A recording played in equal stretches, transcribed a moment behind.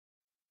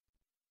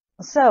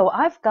So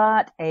I've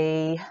got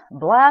a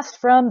blast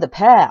from the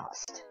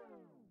past.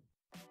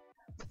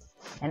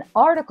 An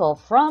article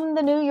from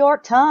the New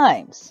York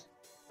Times,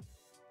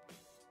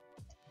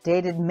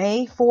 dated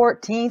May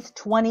 14th,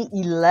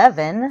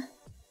 2011,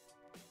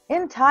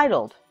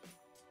 entitled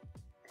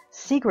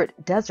Secret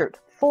Desert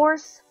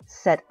Force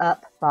Set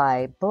Up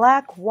by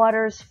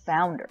Blackwater's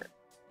Founder.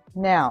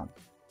 Now,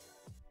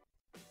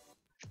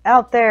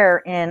 out there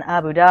in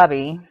Abu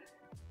Dhabi,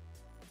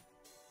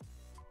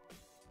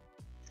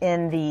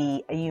 in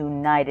the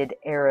United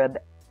Arab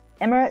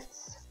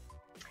Emirates,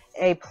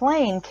 a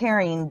plane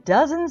carrying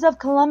dozens of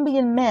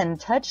Colombian men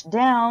touched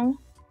down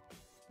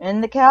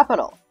in the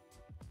capital.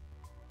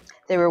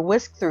 They were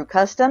whisked through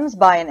customs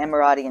by an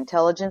Emirati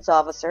intelligence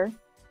officer.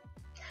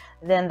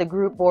 Then the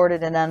group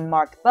boarded an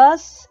unmarked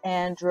bus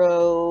and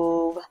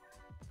drove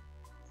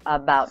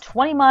about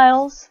 20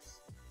 miles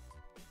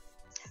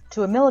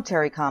to a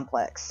military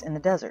complex in the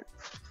desert.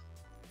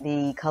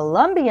 The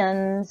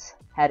Colombians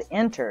had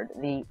entered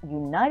the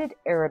United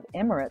Arab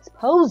Emirates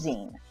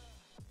posing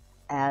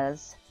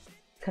as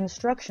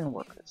construction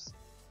workers.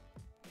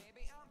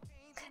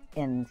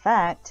 In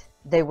fact,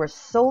 they were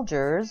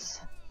soldiers,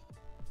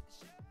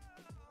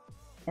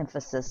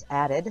 emphasis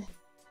added,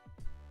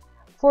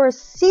 for a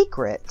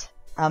secret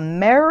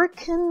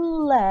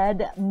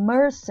American-led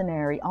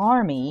mercenary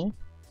army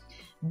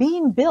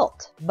being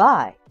built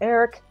by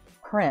Eric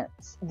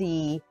Prince,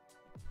 the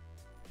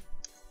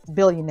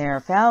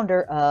billionaire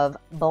founder of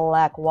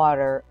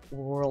Blackwater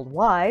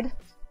Worldwide,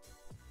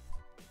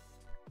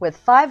 with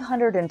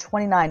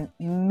 $529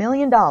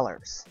 million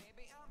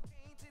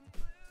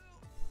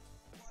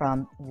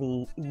from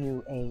the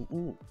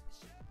UAE.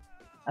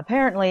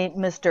 Apparently,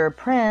 Mr.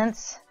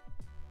 Prince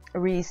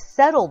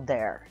resettled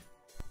there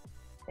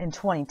in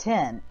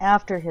 2010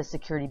 after his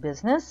security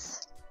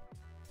business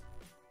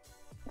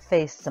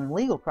faced some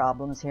legal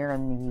problems here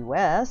in the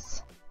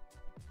U.S.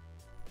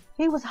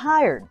 He was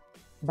hired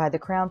by the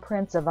Crown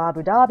Prince of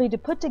Abu Dhabi to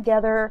put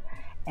together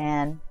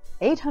an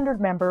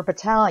 800-member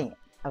battalion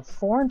of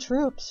foreign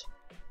troops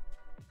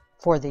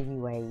for the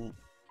UAE.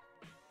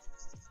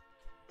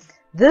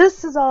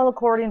 This is all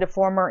according to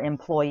former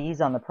employees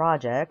on the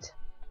project,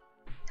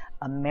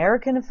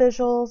 American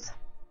officials,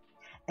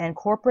 and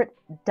corporate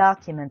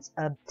documents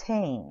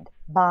obtained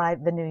by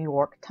the New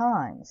York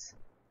Times.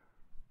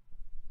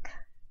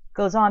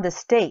 Goes on to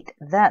state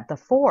that the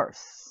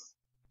force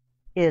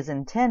is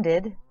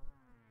intended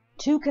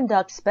to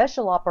conduct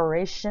special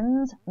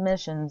operations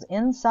missions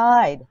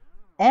inside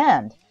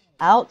and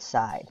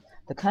outside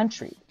the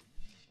country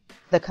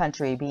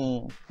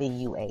being the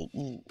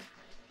UAE.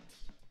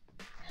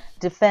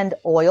 Defend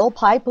oil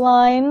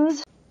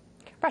pipelines.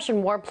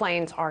 Russian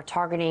warplanes are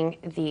targeting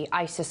the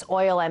ISIS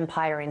oil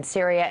empire in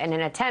Syria in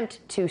an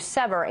attempt to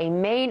sever a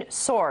main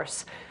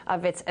source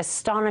of its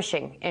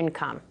astonishing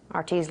income.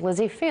 RT's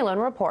Lizzie Phelan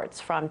reports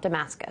from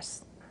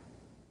Damascus.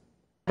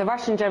 The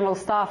Russian General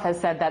Staff has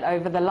said that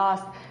over the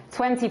last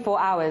 24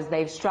 hours,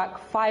 they've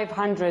struck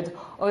 500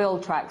 oil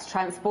trucks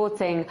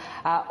transporting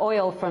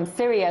oil from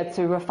Syria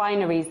to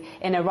refineries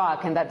in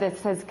Iraq, and that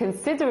this has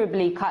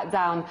considerably cut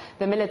down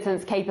the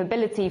militants'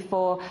 capability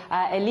for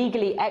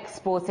illegally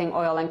exporting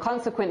oil and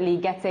consequently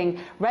getting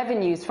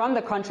revenues from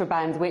the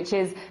contraband, which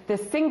is the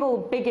single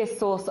biggest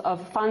source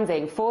of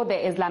funding for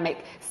the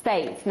Islamic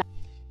State.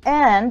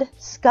 And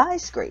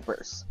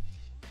skyscrapers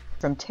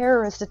from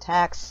terrorist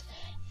attacks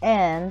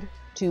and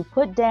to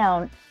put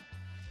down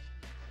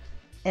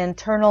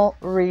internal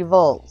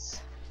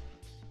revolts.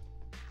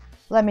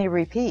 Let me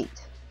repeat.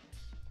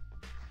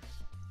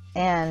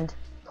 And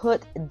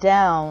put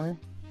down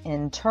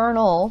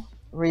internal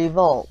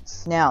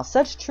revolts. Now,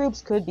 such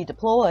troops could be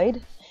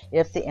deployed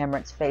if the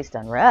Emirates faced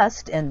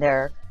unrest in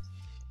their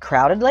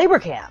crowded labor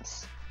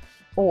camps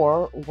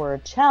or were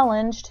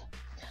challenged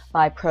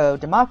by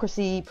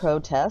pro-democracy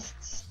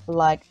protests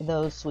like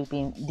those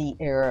sweeping the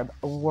Arab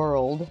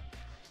world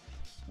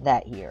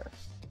that year,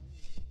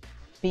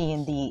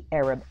 being the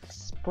Arab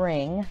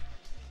Spring.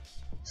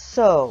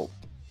 So,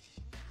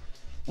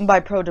 by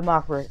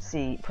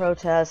pro-democracy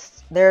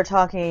protests, they're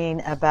talking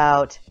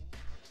about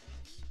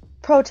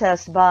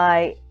protests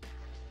by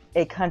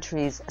a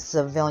country's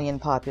civilian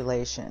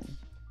population.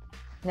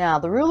 Now,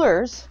 the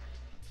rulers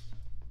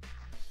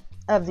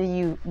of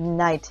the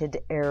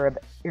United Arab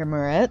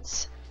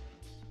Emirates,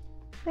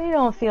 they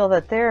don't feel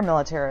that their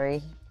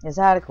military is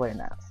adequate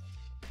enough.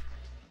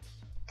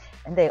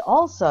 And they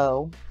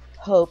also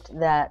hoped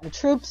that the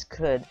troops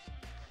could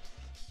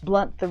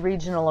blunt the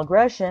regional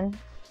aggression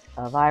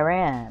of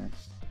Iran,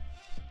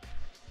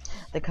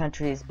 the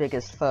country's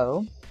biggest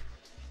foe.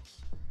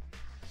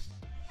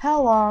 How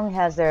long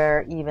has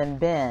there even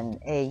been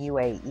a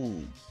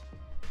UAE,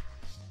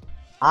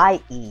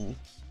 i.e.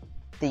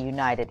 the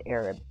United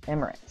Arab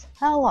Emirates?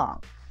 How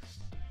long?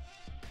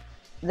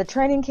 The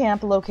training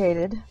camp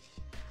located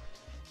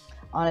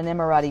on an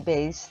Emirati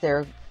base,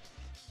 they're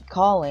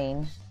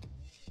calling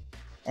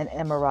an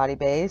Emirati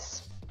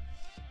base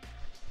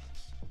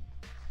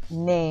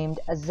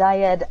named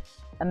Zayed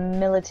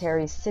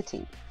Military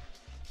City.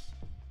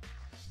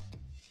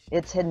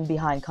 It's hidden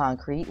behind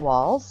concrete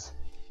walls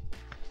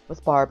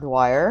with barbed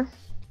wire.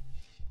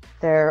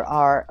 There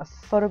are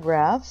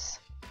photographs,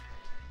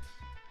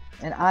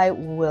 and I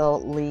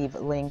will leave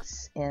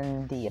links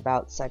in the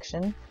About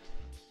section,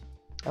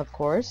 of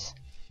course.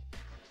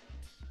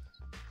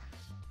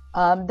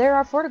 There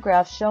are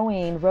photographs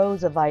showing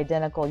rows of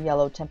identical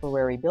yellow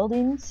temporary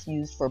buildings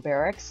used for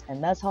barracks and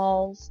mess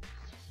halls.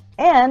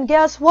 And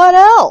guess what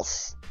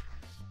else?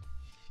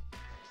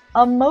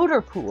 A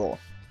motor pool.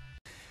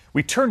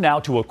 We turn now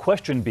to a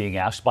question being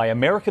asked by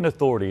American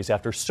authorities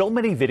after so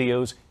many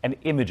videos and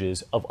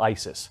images of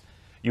ISIS.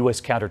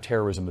 U.S.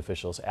 counterterrorism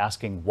officials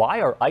asking,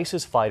 why are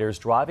ISIS fighters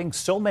driving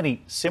so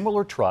many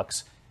similar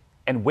trucks,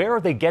 and where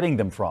are they getting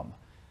them from?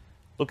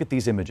 Look at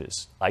these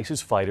images.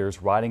 ISIS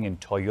fighters riding in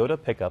Toyota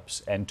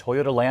pickups and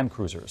Toyota Land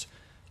Cruisers.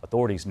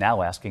 Authorities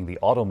now asking the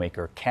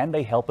automaker, can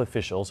they help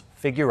officials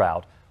figure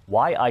out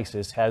why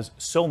ISIS has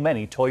so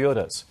many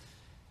Toyotas?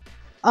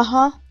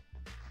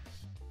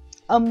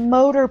 A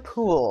motor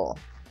pool,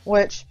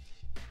 which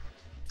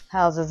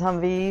houses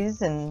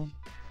Humvees and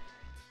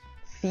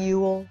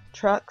fuel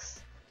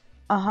trucks.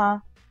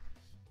 What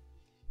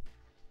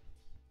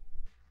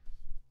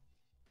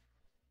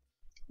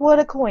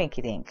a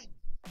coinkydink.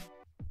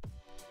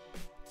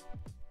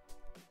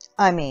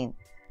 I mean,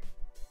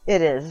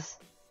 it is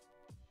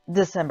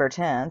December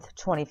 10th,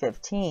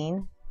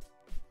 2015,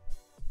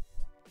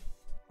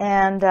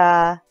 and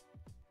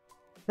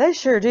they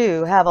sure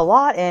do have a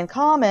lot in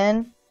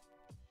common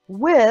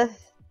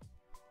with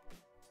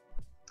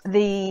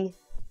the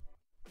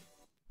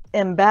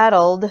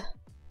embattled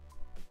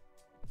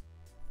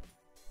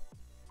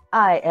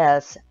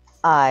ISIS,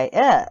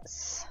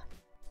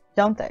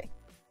 don't they?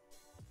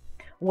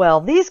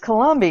 Well, these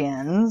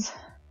Colombians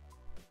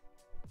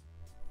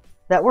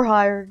that were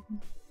hired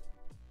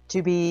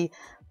to be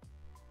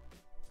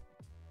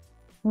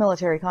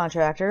military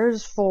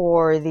contractors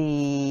for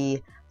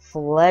the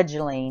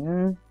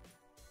fledgling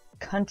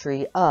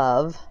country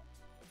of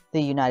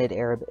the United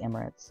Arab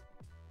Emirates,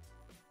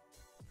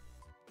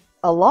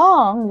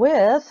 along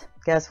with,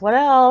 guess what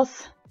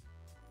else?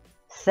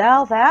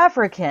 South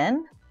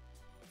African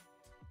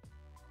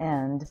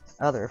and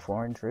other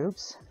foreign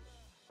troops.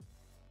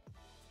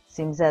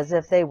 Seems as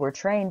if they were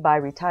trained by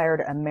retired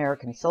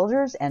American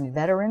soldiers and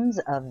veterans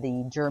of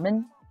the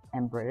German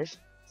and British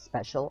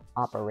Special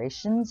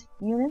Operations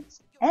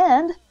Units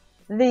and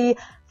the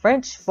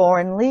French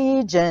Foreign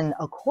Legion,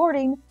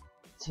 according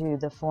to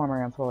the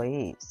former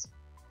employees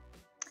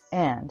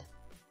and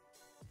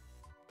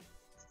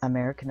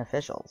American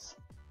officials.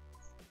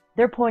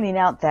 They're pointing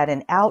out that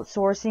in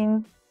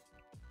outsourcing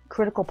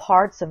critical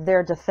parts of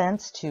their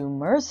defense to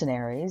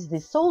mercenaries, the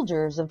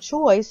soldiers of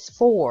choice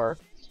for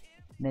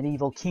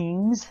medieval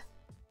kings,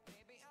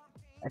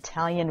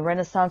 Italian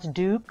Renaissance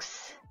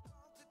dukes,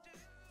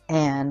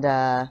 and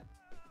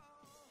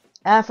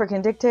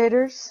African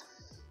dictators,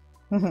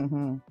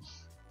 the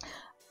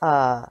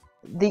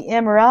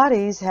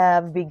Emiratis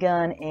have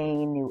begun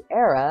a new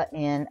era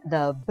in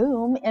the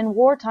boom in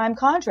wartime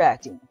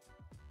contracting,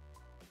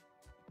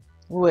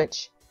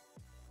 which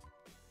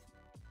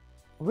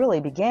really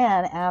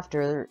began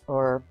after,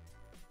 or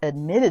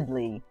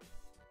admittedly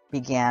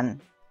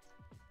began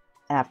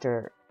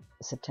after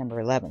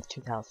September 11th,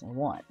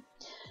 2001.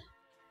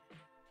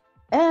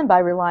 And by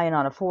relying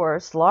on a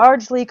force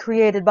largely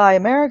created by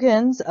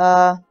Americans,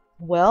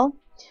 well,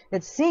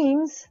 it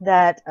seems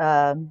that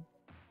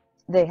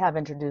they have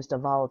introduced a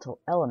volatile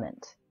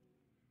element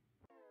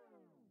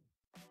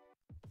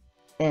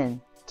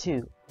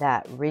into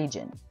that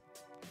region,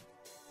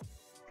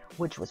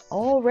 which was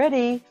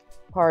already,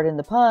 pardon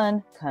the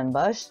pun,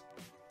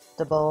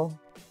 combustible.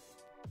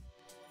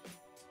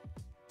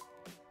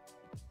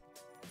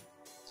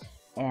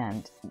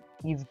 And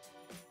you've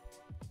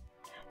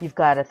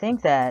got to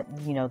think that,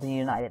 you know, the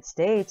United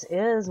States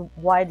is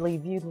widely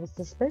viewed with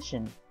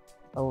suspicion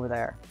over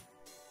there.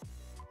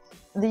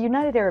 The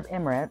United Arab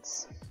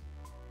Emirates,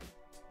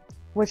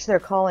 which they're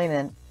calling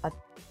an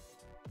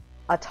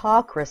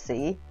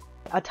autocracy,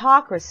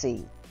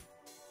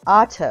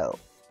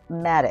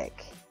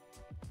 automatic.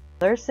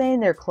 They're saying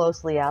they're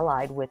closely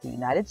allied with the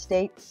United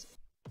States,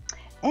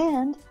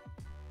 and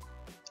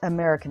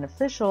American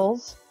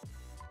officials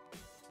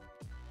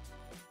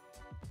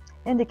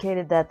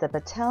indicated that the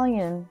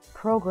battalion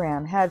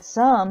program had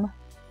some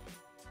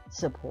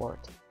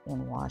support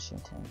in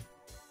Washington.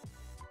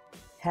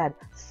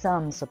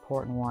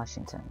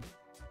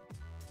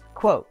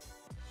 Quote,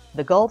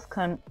 the Gulf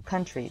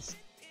countries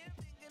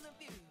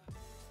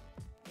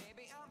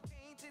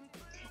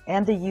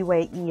and the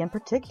UAE in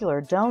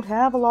particular don't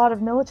have a lot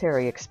of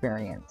military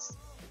experience.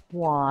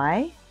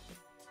 Why?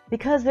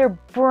 Because they're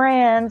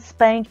brand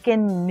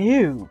spanking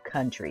new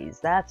countries,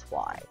 that's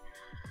why.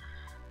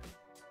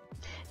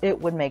 It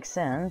would make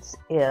sense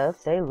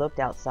if they looked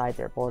outside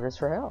their borders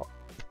for help.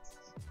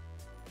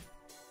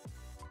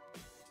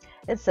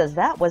 It says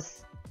that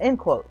was, end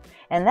quote,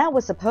 and that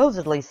was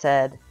supposedly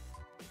said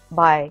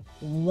by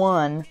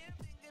one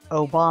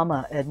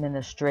Obama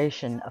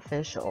administration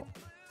official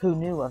who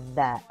knew of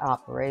that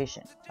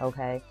operation,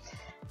 okay?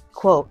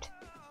 Quote,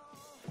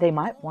 they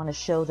might want to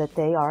show that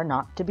they are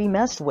not to be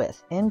messed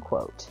with, end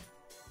quote.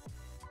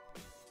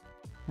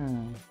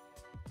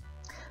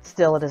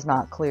 Still, it is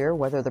not clear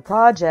whether the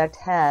project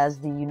has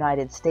the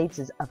United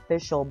States'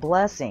 official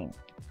blessing.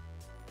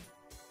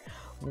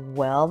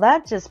 Well,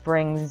 that just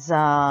brings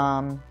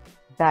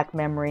back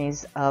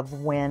memories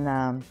of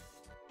when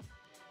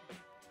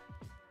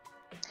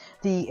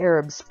the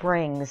Arab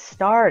Spring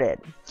started.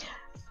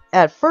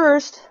 At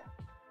first,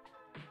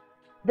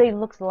 they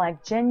looked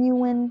like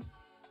genuine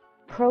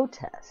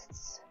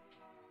protests.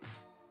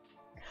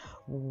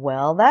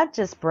 Well, that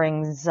just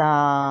brings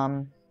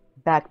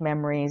back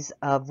memories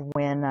of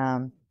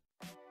when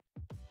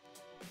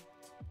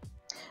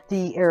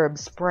the Arab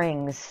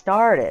Spring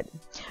started.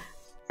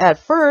 At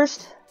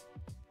first,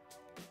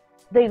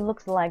 they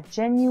looked like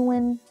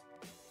genuine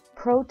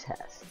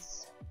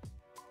protests,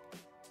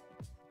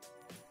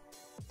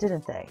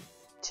 didn't they?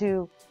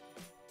 To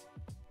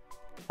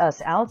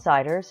us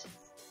outsiders,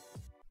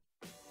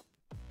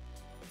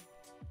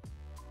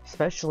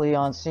 especially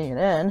on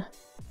CNN,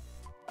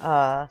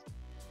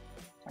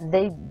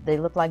 they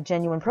look like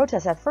genuine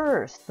protests at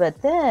first,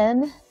 but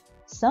then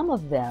some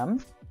of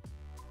them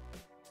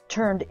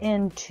turned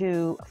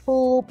into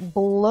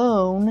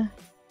full-blown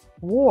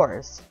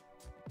wars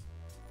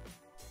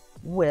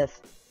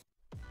with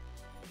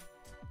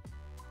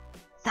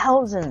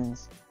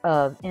thousands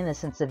of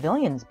innocent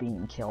civilians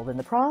being killed in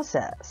the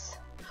process.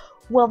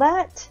 Well,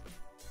 that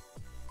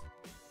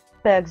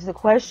begs the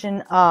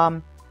question,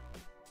 so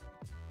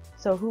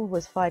who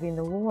was fighting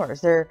the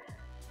wars?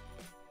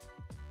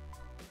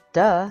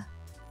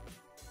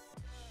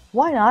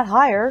 Why not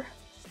hire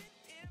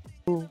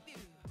who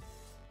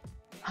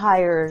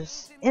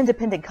hires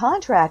independent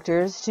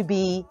contractors to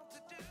be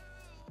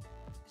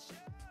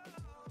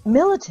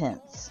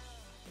militants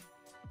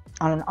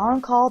on an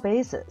on-call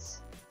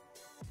basis?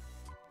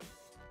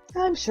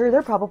 I'm sure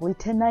they're probably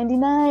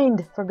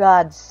 1099'd, for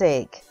God's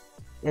sake,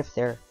 if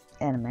they're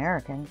an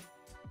American.